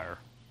Empire.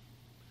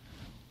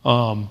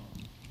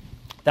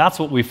 That's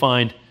what we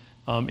find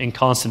in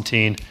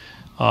Constantine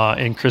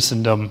in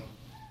Christendom,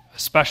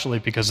 especially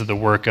because of the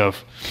work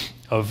of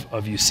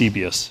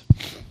Eusebius.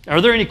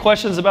 Are there any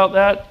questions about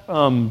that?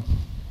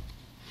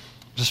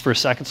 Just for a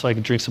second so I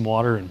can drink some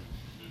water and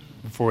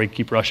before we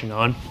keep rushing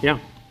on. Yeah?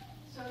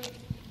 So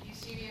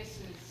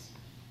Eusebius's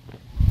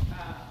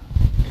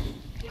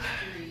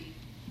history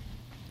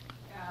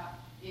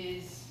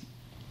is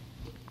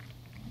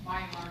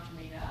by and large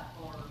made up,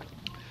 or?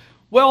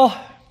 Well,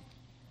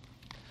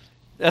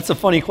 that's a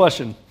funny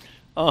question.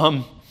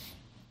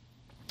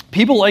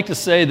 People like to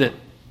say that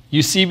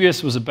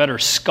Eusebius was a better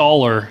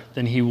scholar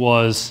than he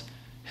was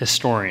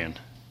historian.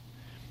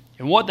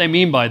 And what they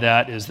mean by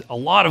that is a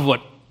lot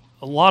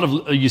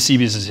of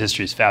Eusebius'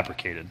 history is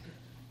fabricated,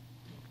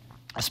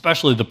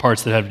 especially the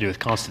parts that have to do with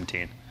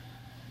Constantine.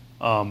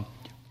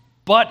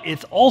 But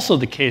it's also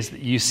the case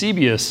that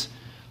Eusebius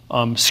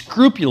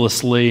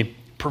scrupulously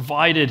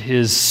provided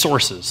his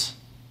sources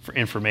for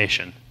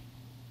information.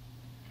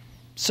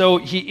 So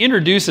he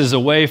introduces a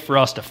way for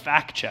us to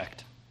fact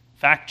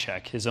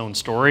check his own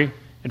story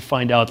and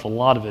find out that a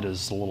lot of it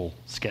is a little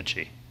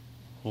sketchy,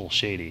 a little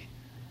shady.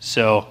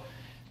 So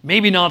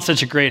maybe not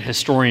such a great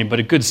historian, but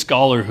a good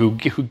scholar who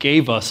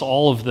gave us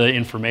all of the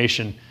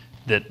information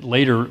that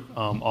later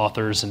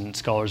authors and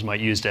scholars might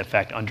use to, in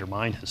fact,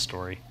 undermine his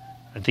story.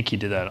 I think he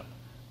did that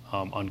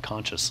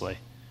unconsciously.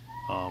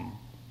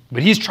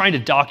 But he's trying to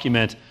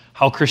document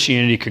how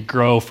Christianity could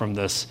grow from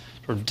this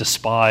sort of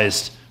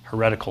despised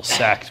heretical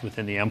sect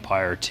within the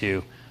empire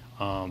to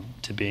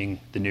being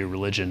the new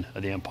religion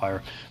of the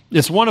empire.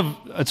 It's one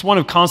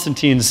of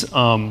Constantine's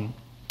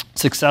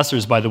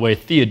successors, by the way,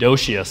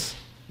 Theodosius.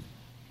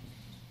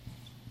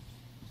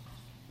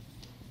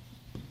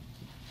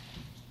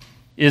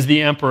 Is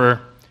the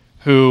emperor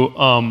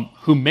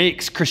who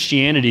makes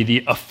Christianity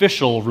the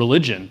official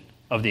religion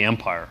of the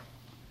empire.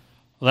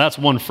 Well, that's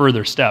one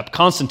further step.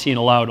 Constantine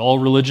allowed all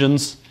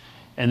religions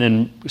and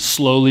then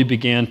slowly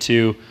began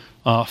to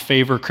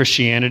favor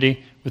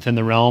Christianity within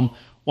the realm.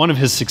 One of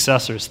his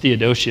successors,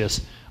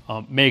 Theodosius,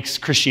 makes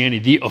Christianity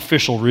the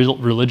official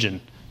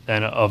religion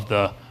then of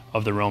the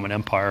Roman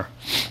Empire.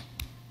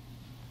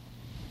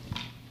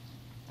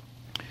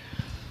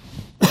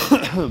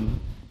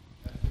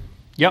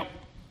 Yep.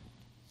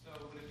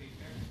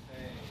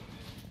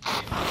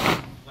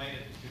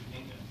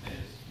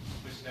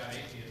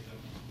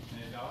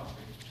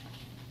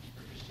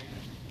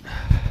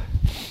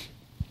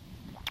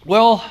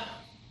 Well,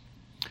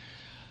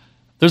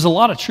 there's a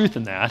lot of truth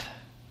in that.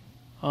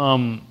 I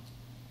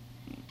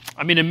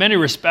mean, in many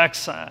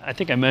respects, I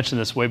think I mentioned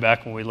this way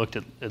back when we looked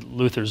at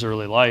Luther's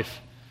early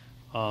life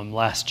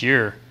last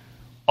year.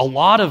 A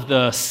lot of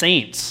the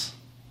saints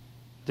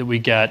that we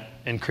get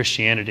in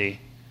Christianity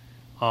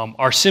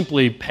are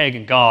simply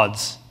pagan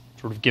gods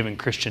sort of given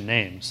Christian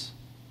names.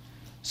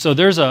 So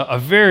there's a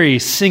very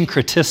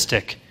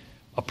syncretistic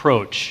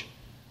approach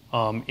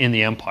in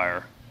the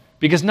empire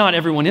because not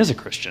everyone is a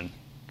Christian.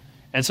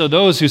 And so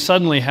those who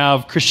suddenly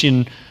have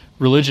Christian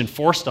religion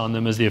forced on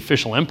them as the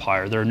official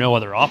empire, there are no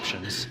other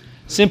options.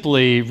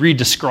 Simply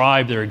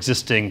re-describe their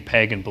existing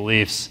pagan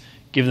beliefs,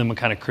 give them a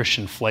kind of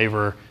Christian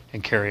flavor,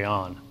 and carry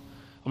on.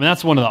 I mean,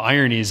 that's one of the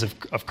ironies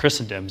of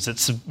Christendom, is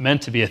it's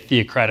meant to be a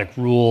theocratic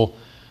rule,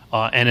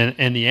 and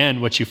in the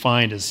end, what you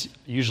find is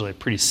usually a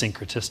pretty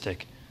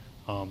syncretistic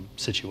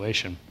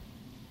situation.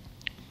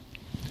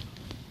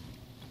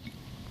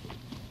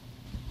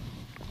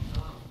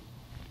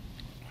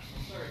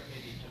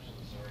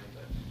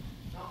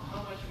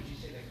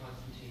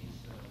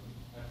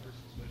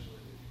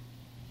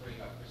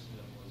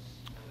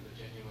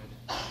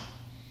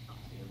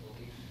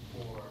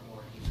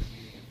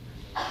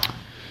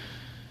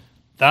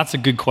 That's a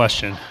good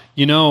question.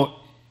 You know,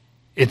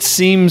 it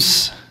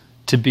seems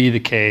to be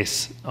the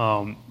case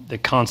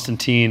that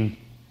Constantine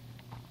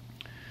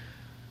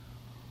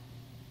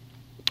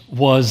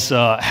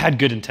had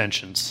good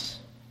intentions.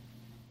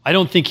 I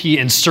don't think he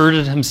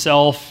inserted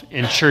himself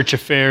in church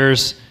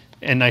affairs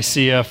in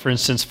Nicaea, for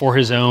instance, for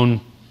his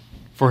own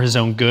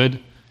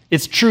good.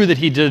 It's true that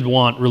he did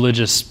want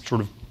religious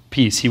sort of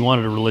peace. He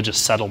wanted a religious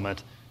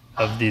settlement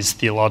of these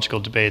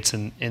theological debates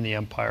in the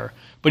empire.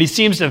 But he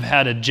seems to have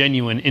had a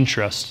genuine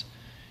interest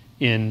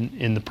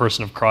in the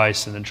person of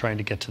Christ and then trying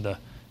to get to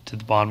to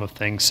the bottom of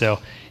things. So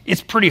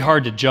it's pretty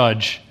hard to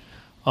judge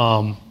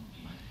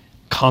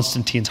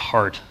Constantine's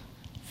heart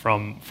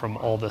from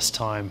all this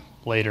time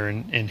later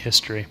in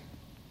history.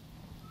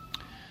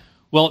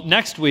 Well,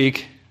 next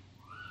week,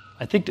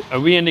 I think, are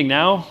we ending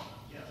now?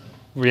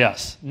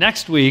 Yes.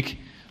 Next week,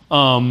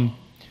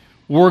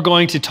 we're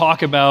going to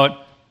talk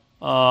about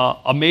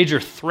a major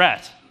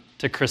threat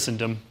to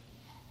Christendom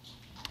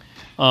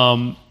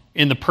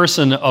in the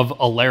person of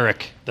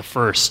Alaric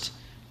I,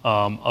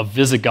 a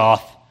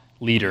Visigoth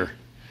leader.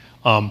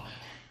 The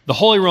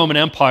Holy Roman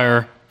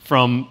Empire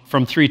from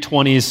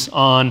 320s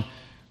on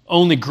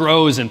only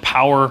grows in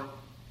power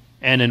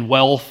and in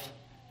wealth,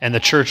 and the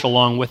church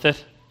along with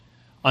it,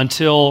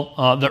 until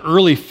the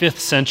early 5th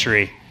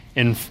century.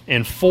 In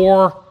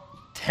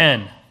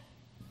 410,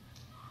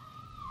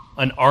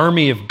 an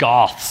army of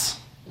Goths,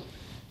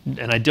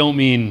 and I don't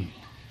mean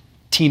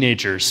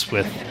teenagers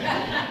with,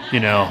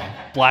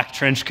 black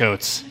trench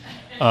coats.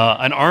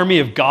 An army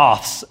of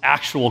Goths,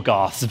 actual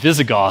Goths,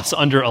 Visigoths,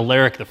 under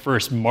Alaric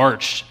I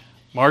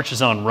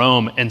marches on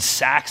Rome and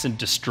sacks and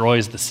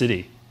destroys the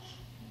city.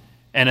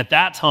 And at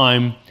that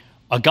time,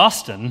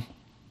 Augustine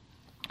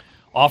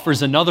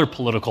offers another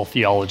political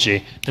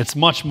theology that's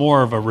much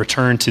more of a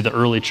return to the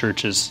early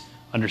church's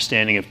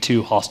understanding of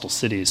two hostile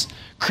cities.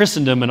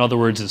 Christendom, in other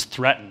words, is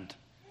threatened.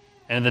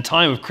 And at the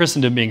time of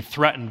Christendom being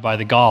threatened by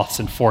the Goths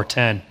in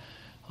 410,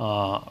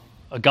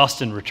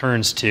 Augustine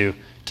returns to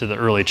the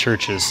early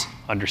church's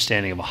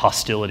understanding of a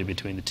hostility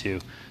between the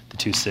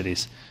two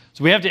cities.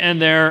 So we have to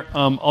end there.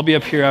 I'll be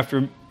up here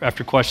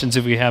after questions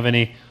if we have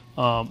any.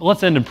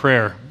 Let's end in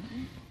prayer.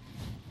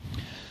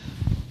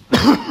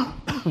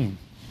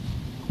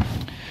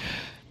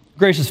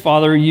 Gracious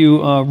Father,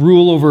 you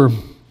rule over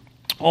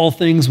all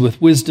things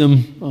with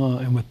wisdom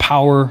and with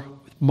power,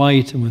 with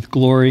might and with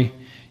glory.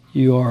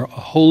 You are a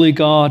holy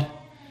God,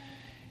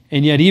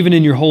 and yet even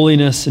in your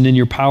holiness and in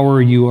your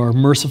power, you are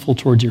merciful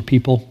towards your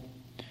people.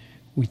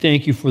 We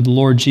thank you for the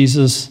Lord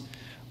Jesus,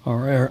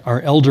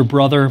 our elder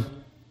brother,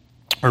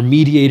 our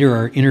mediator,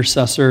 our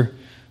intercessor,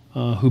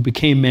 who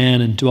became man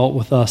and dwelt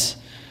with us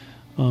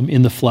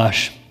in the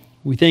flesh.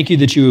 We thank you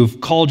that you have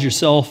called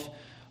yourself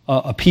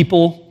a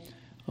people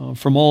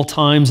from all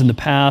times in the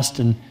past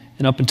and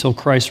up until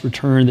Christ's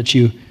return, that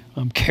you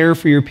care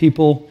for your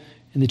people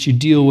and that you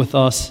deal with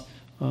us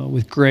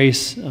with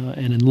grace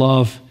and in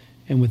love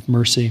and with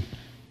mercy.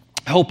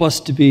 Help us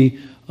to be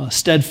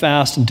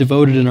steadfast and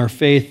devoted in our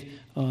faith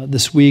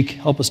this week.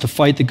 Help us to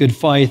fight the good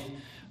fight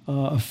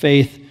of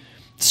faith,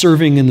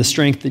 serving in the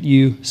strength that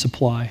you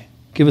supply.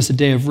 Give us a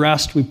day of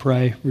rest, we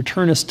pray.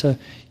 Return us to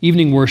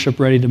evening worship,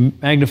 ready to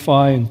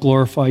magnify and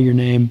glorify your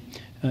name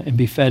and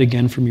be fed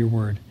again from your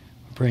word.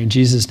 We pray in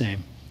Jesus'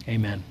 name.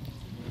 Amen.